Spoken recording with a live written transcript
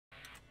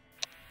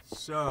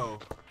So,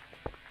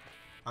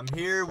 I'm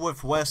here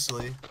with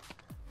Wesley,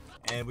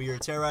 and we are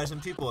terrorizing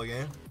people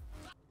again.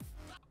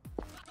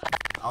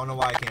 I don't know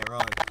why I can't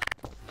run.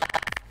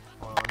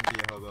 Hold on, let me be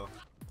a hobo.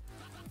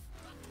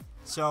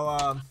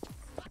 So,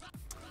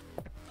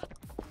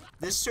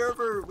 this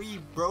server, we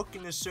broke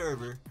in the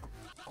server.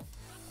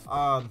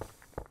 All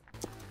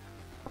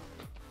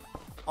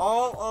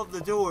of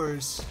the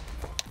doors.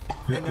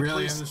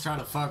 Really, I'm just trying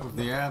to fuck with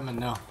the admin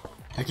now.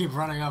 I keep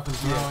running up and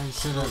throwing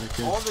shit at the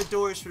kids. All the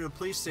doors for the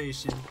police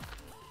station,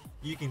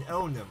 you can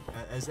own them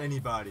as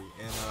anybody,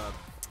 and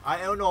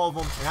I own all of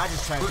them, and I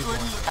just try to people in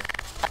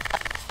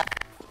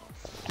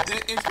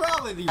there. It's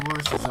probably the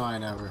worst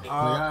design ever.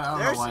 I don't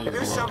know why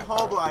there's some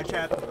hobo I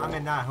trapped. I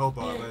mean, not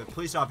hobo, but a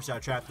police officer I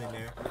trapped in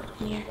there.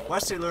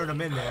 Wesley lured him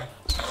in there.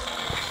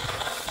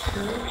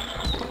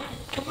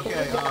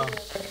 Okay,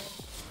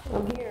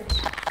 I'm here.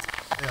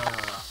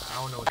 I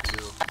don't know what to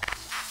do.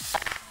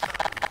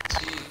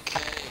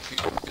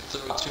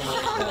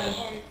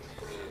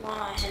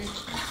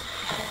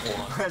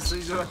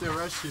 Wesley's about to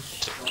rush you.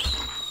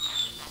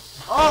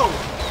 Oh!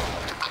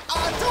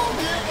 I told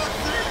you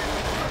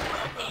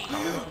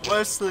about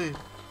Wesley!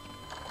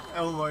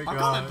 Oh my god. I'm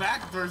coming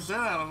back for a shit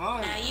out of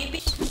mine.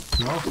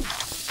 No.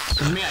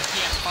 For me, I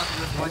can't fuck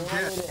with one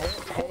kid.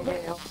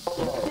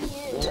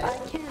 I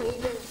can't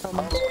either. I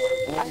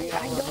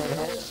don't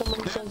know if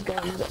someone says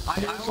guns. I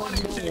want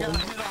to get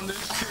on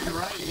this kid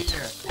right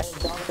here. Hey,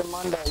 Dr.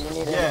 Mondo, you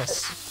need it. Yes.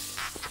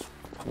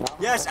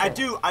 Yes, I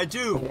do.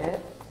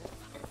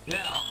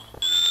 Yeah.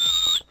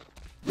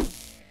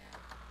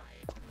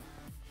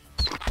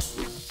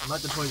 I'm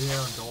about to put it here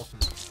on Dolphin.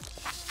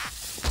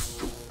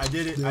 I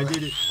did it. Do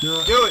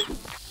it.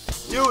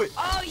 Do it.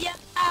 Oh yeah,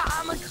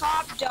 I'm a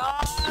cop,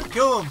 dog.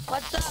 Kill him.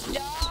 What's up,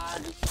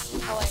 dog?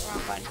 Oh wait,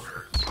 wrong button.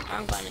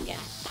 Wrong button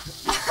again.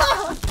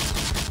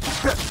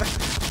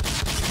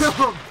 Kill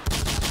him.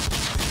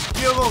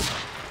 Kill him.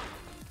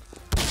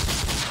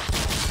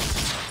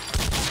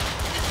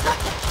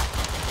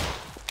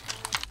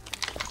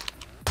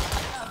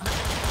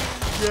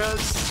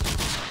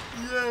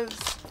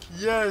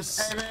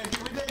 Yes. Hey man,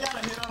 can we take out a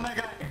hit on that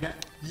guy?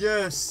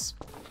 Yes.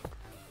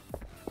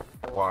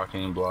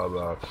 Walking, blah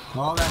blah.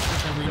 All that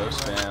shit that we No do.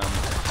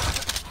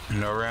 spam.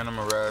 No random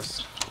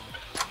arrest.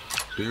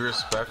 Be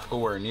respectful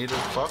where needed.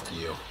 Fuck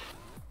you.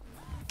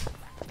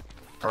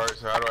 Alright,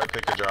 so how do I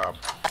pick a job?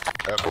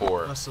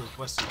 F4.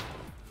 Wesley.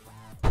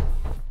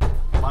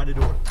 Find the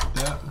door.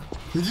 Yeah.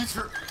 Did you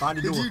Find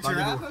the door. Did you Find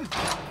the trap door. him?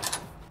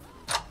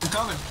 I'm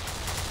coming.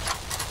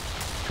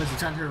 Is he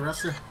trying to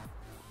arrest her?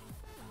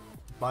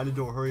 Find the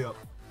door. Hurry up.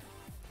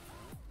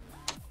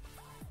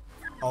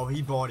 Oh,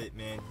 he bought it,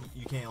 man.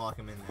 You can't lock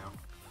him in now.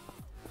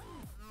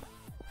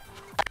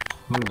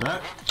 Move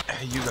back.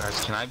 Hey, you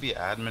guys, can I be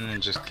admin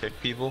and just kick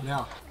people?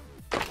 No.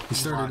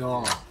 It's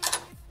 $30.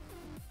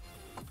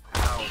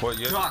 What,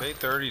 you have to pay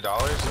 $30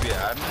 to be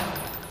admin?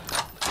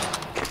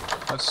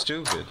 That's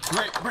stupid.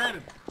 Wait,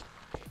 Brandon.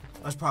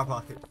 Let's prop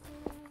pocket.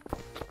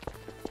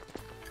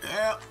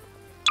 Yeah.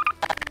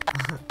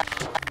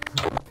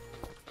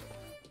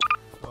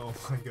 Oh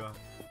my god.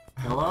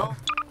 Hello?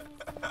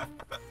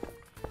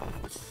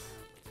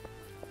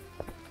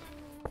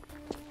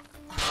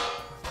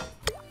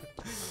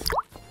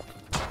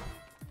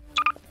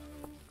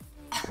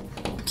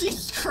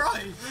 Jesus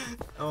Christ!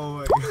 Oh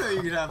my I god. know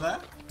you could have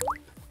that.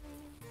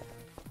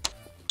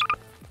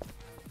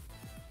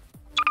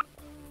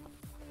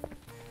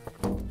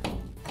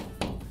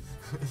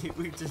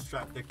 We just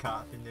dropped the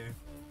cop in there.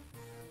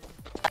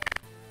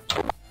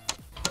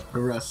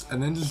 Arrest,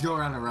 and then just go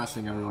around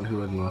arresting everyone who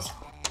wouldn't list.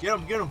 Get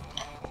him.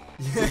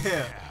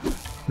 Yeah.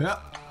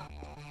 Yep.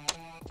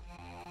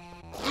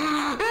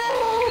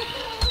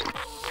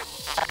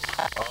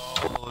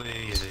 Oh,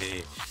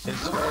 easy.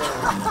 It's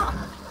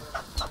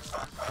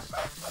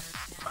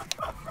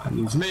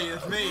It's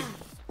me.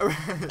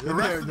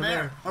 Arrest the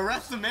mayor.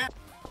 Arrest the man.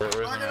 Where's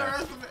the Fucking mayor?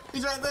 arrest the man.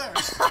 He's right there.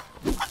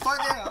 Fuck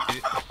yeah.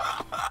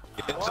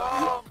 It's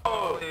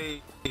all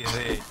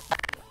easy.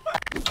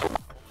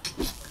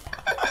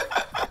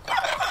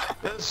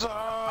 It's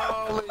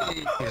all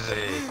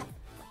easy.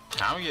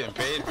 I'm getting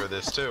paid for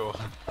this too.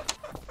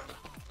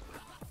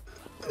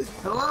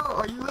 Hello,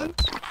 are you in?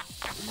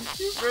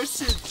 You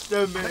arrested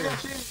the man.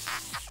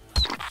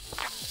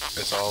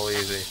 It's all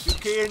easy. You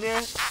okay in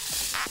there?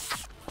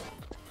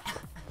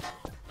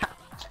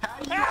 How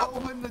do you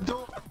open the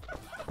door?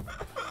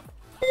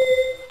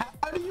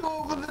 How do you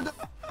open the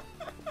door?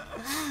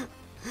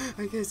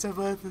 I can't stop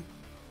laughing.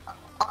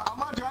 I'm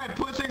gonna try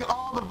pushing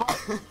all the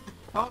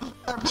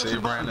buttons. See,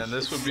 Brandon,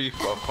 this would be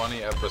a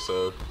funny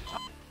episode.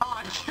 Oh,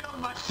 I killed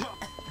myself.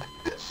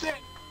 Shit.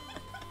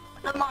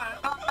 Come on,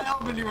 I'm not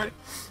helping you.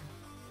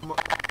 Oh,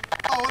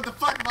 what the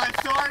fuck am I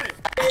starting?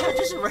 I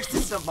just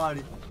arrested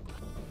somebody.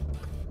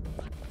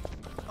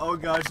 Oh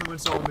god, someone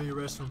saw me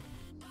arrest him.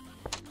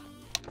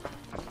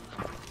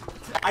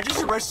 I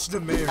just arrested the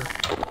mayor.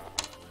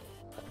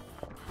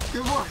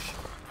 Good work.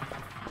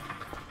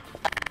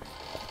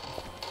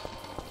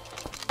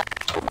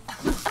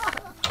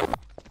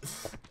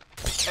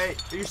 Hey,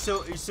 You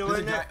still There's in a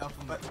there? guy up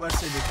on the-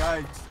 Wesley, the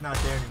guy's not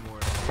there anymore.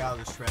 The guy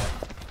was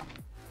trapped.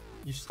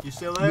 You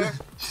still there? Get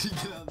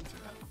out of the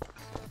trap.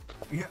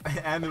 Yeah,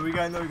 I mean, we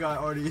got another guy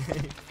already.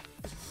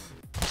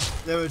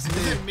 That was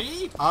me. Is it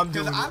me? I'm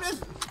 'Cause doing I'm it.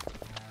 just.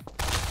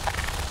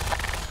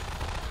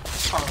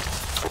 Oh,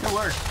 it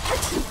worked.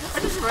 I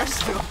just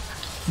arrested him.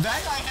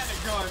 That guy had a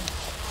gun.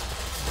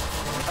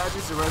 I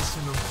just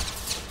arrested him.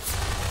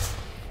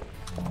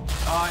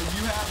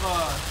 You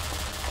have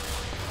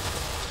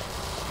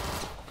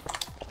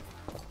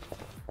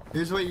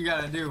Here's what you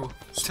gotta do.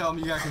 Just tell him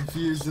you got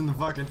confused in the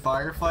fucking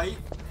firefight.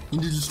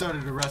 And you just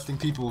started arresting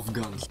people with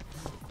guns.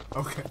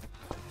 Okay.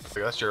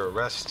 That's your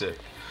arrest stick.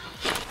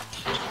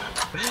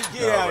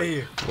 Get out of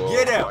here. Whoa,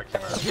 Get I out.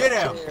 can't Get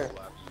out.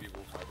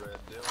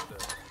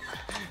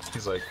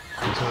 He's like,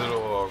 he's a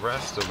little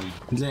arrest of me.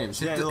 James,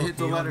 hit the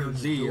he letter owns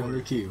Z the on door.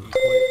 the key.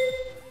 Wait,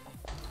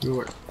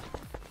 Door.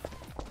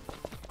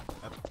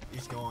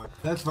 he's gone.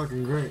 That's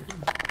fucking great.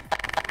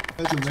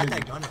 That's Get amazing.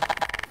 that gun out.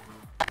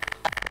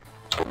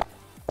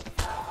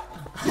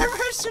 I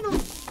arrested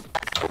him.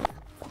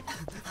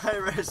 I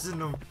arrested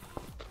him.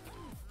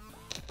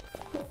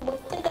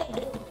 What did I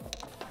do?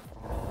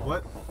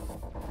 What?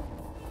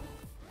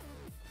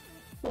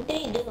 What did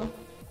he do?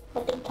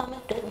 What did Thomas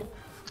do?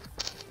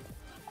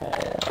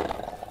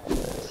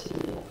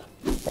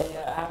 Hey,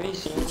 have you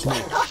seen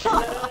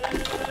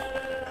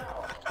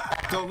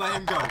Don't let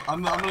him go.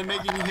 I'm gonna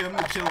make him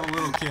to kill a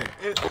little kid.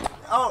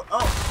 Oh.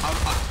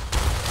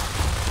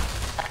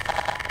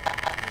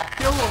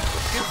 Kill him.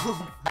 Kill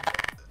him.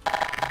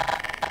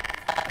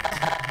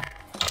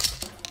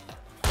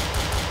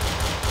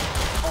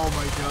 Oh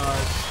my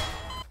god.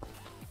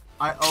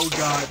 Oh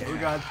god.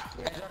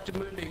 Hey, Dr.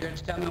 Mundo, you gonna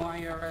tell me why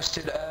you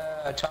arrested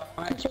Top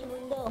Mike? Mr.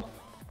 Mundo.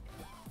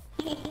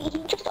 He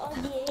just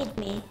RDA'd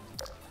me.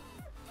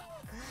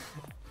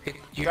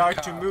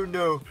 Dr.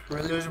 Mundo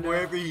Really, does Mundo?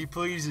 wherever he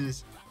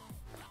pleases.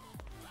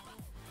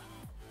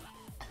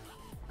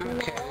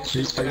 Okay,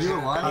 Are you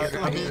alive?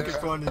 I think it's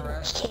funny.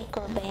 arrest Kick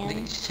or ban.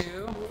 these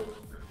two,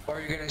 or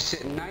you're gonna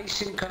sit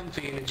nice and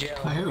comfy in a jail.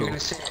 By who? You're gonna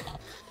sit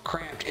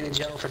cramped in a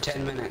jail for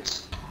 10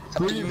 minutes.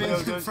 Who are you being Mundo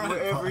does confronted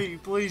wherever by? he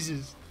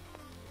pleases.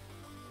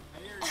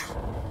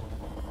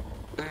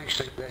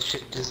 Actually, that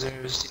shit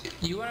deserves.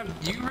 You really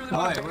Alright,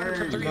 want to where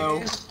for are 3 you? No.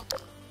 days?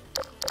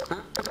 Huh?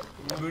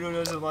 Mundo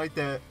doesn't like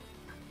that.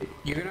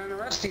 You're gonna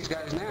arrest these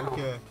guys now.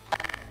 Okay.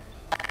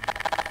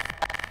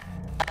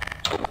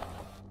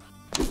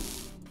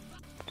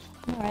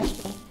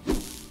 Arrest me.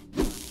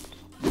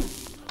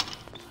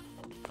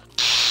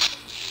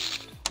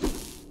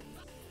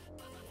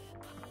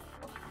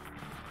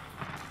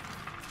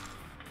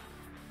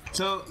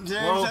 So, James,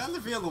 Well- how does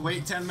it feel to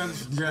wait 10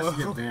 minutes just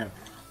to get banned?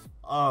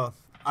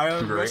 I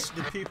arrested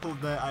the people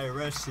that I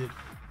arrested.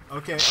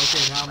 Okay,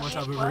 now I'm on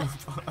top of the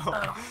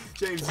roof.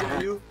 James, is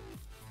that you?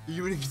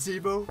 You in the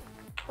gazebo?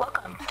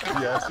 Welcome.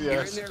 Yes,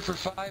 You're in there for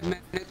 5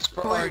 minutes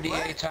for Wait,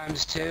 RDA what?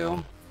 times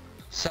 2.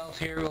 Self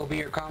here will be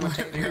your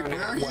commentator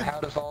Where are on you? how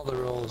to follow the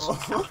rules.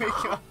 Oh my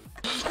god.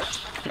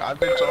 I've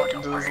been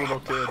talking to this little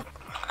kid.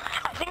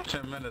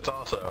 10 minutes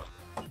also.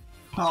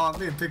 Oh, I'm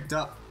being picked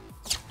up.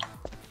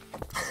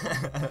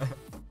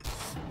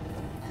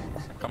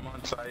 Come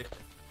on, Syph.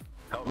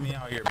 Help me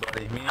out here,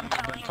 buddy. Me and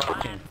you've been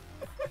talking.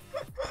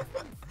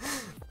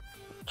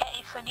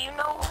 Okay, so do you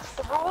know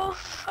the rules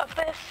of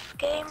this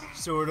game?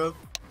 Sort of.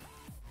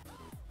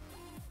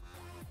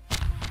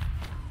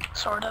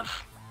 Sort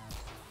of.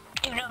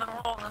 Do you know the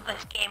rules of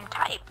this game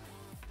type?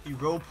 You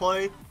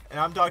roleplay, and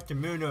I'm Dr.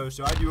 Muno,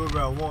 so I do whatever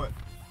I want.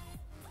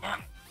 Yeah.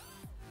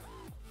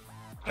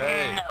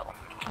 Hey. No,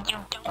 you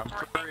don't. I'm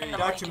free.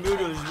 Dr.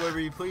 Muno is whatever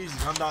he pleases.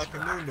 I'm Dr.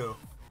 Muno.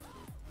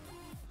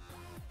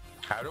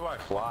 How do I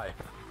fly?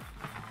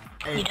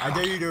 Hey, I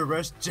dare you to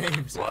arrest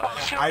James.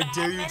 If you're I an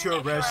dare you admin-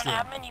 to arrest If you're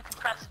him. an admin, you can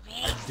press V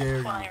I dare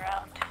and fly you.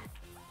 around.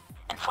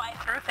 And fly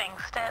through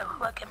things too.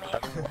 Look at me.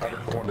 I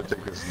don't want to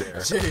take this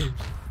dare. James,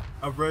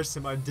 arrest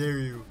him. I dare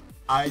you.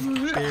 I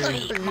dare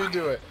you. You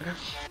do it.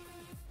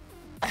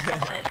 That's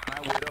it. Can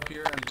I wait up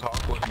here and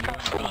talk with you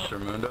and Dr.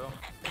 Mundo?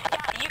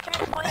 Yeah, you can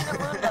explain to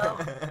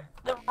Mundo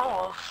the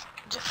rules.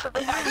 Just so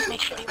that I can make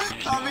sure you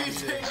I'm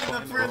understand. being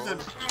taken to prison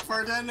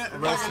for 10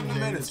 Arrest him,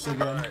 minutes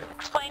again.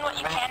 Explain what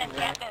you can and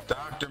can't do.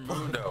 Dr.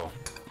 Mundo,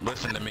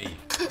 listen to me,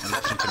 and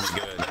listen to me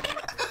good.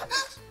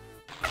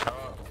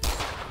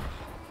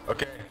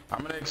 Okay,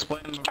 I'm gonna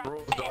explain the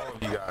rules to all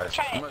of you guys.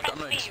 I'm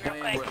gonna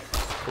explain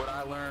what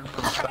I learned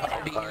from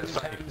RDM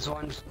Syph. times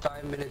 1,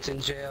 5 minutes in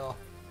jail.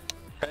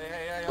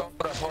 Hey, hold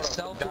up.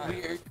 Self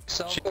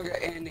will be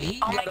and he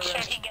I'll got make sure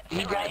arrested. he gets He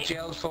it got right.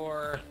 jailed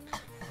for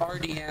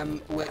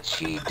RDM, which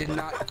he did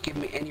not give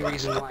me any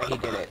reason why he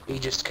did it. He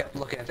just kept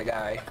looking at the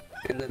guy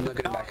and then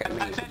looking back at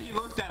me. I said he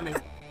looked at me,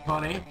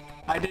 funny.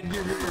 I didn't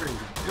give you a reason.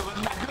 It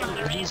wasn't that good of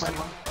a reason.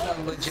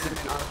 A legitimate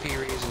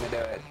RP reason to do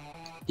it.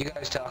 You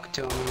guys talk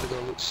to him. I'm gonna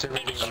go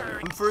survey Make sure.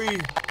 I'm free.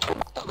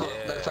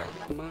 Looks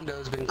like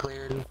Mundo's been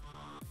cleared.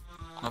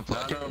 No,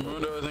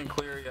 Mundo isn't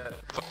clear yet.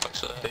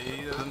 He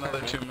has another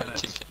 2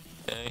 minutes.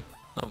 Okay.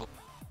 Oh,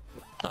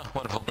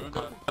 wonderful.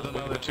 Mundo has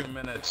another 2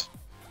 minutes.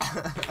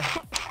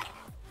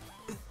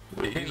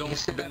 He's only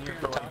been here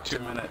for like 2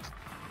 minutes.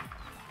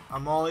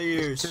 I'm all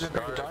ears. Sit up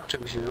here and talk to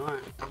him if you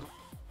want.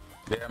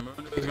 Yeah,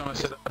 Mundo's gonna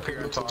sit up here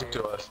and talk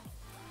to us.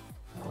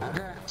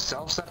 Okay,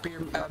 Self's up here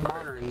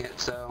monitoring it,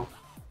 so.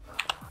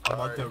 I'm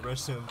about to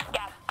arrest him.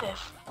 Got this.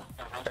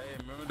 Hey,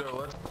 Mundo,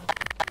 let's...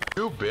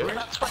 You bitch.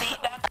 That's what he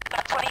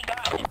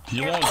got.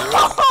 You won't do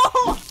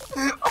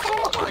it?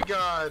 Oh my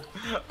god.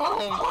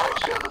 Oh my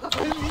god.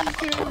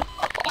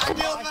 I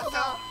killed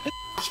myself.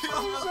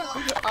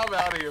 I'm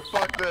out of here.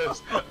 Fuck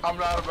this. I'm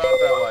not about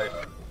that life.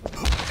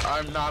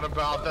 I'm not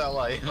about that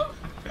life.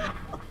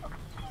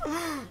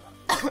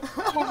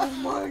 Oh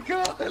my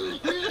god.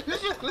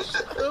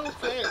 So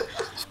bad.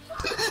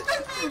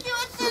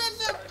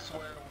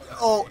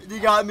 Oh, you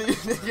got me.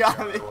 You got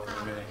me.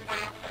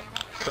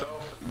 So,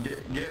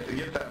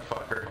 get that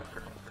fucker.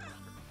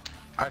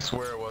 I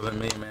swear it wasn't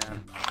me,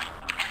 man.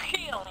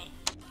 Really?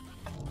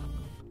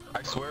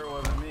 I swear it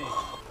wasn't me.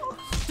 Look,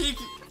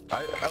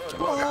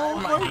 Oh I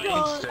have my my hand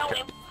God.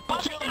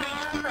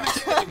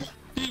 sticking.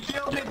 He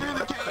killed me through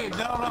the cave.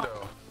 No.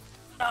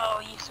 Oh,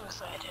 you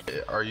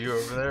suicided. Are you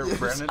over there,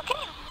 Brandon?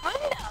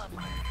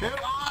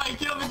 He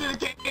killed me through the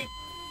cave.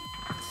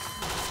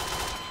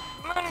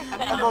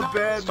 I'm a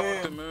bad Talk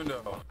to man.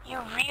 Mundo. You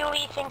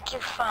really think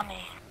you're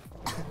funny?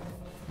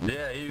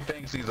 Yeah, he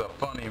thinks he's a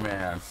funny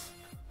man.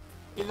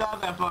 He's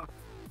not that fun.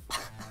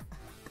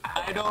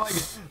 I don't like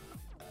it.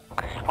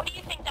 What do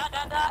you think? ...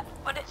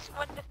 What is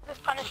this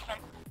punishment?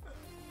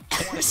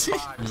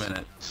 25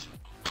 minutes.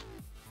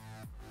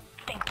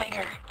 Think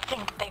bigger.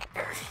 Think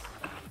bigger.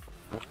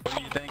 What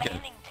are you thinking?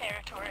 Banning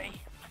territory.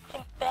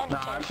 Think banning No,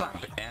 it's territory.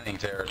 not banning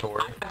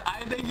territory.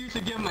 I think you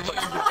should give him a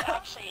hair.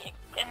 Actually,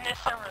 in this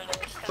server it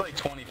is. It's like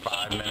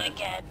 25 He did it minutes.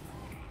 again.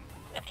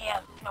 And he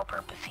has no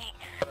purpose.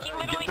 He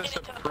literally Get the did it to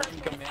the Supreme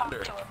person that talked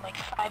Commander. to him like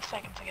 5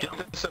 seconds ago.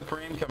 Get the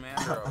Supreme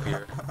Commander up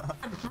here.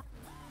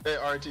 Hey,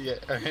 RT, hey,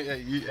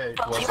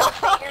 Well, what's he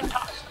up? will stay here and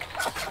talk.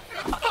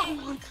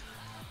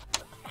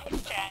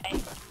 Okay.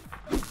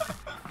 Nice try.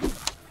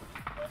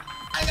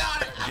 I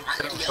got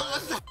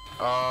it.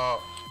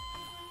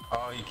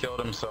 Oh, he killed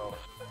himself.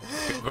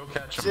 Go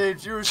catch him.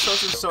 James, you were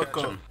such a Go suck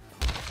catch up. him.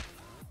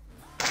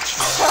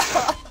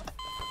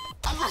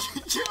 I'm gonna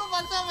kill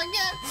myself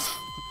again.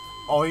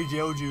 Oh, he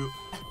jailed you.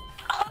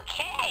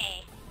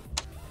 Okay.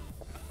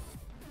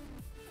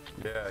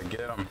 Yeah,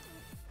 get him.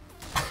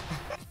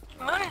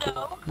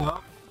 Mundo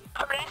No.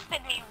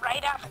 arrested me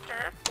right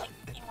after, like,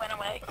 you went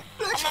away.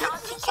 And then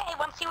RTK,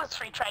 once he was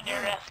free, tried to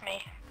arrest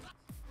me.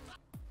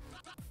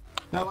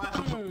 No, last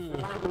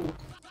one.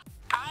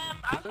 I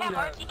have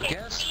RTK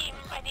Guess- Steam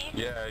ID.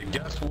 Yeah,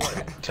 guess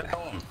what? Tell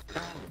him.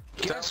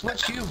 Guess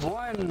what you've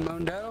won,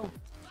 Mundo?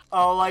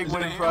 Oh, like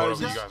winning Hold on,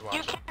 prizes. you guys You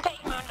watch. can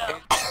take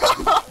Mundo.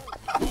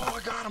 Oh, I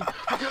got him!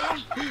 I got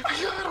him! I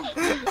got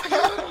him! I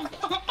got him!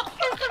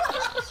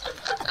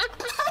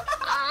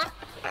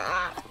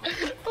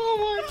 Oh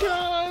my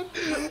god!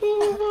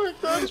 Oh my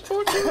god! It's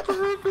fucking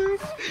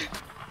perfect!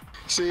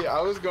 See, I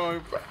was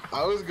going for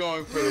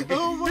the game.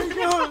 Oh my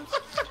god.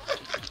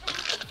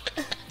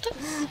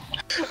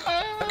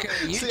 Okay,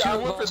 you See, two I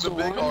have went for also the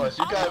big won. horse.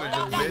 You guys are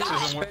just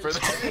bitches and went for the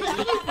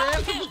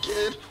random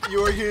kid. You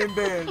are getting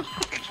banned.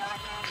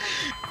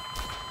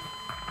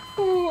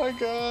 Oh my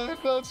god,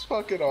 that's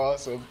fucking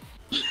awesome.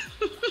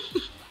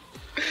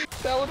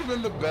 That would have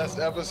been the best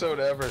episode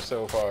ever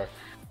so far.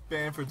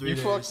 Banned for 3 You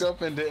days. fucked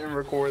up and didn't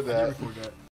record I did that. record that.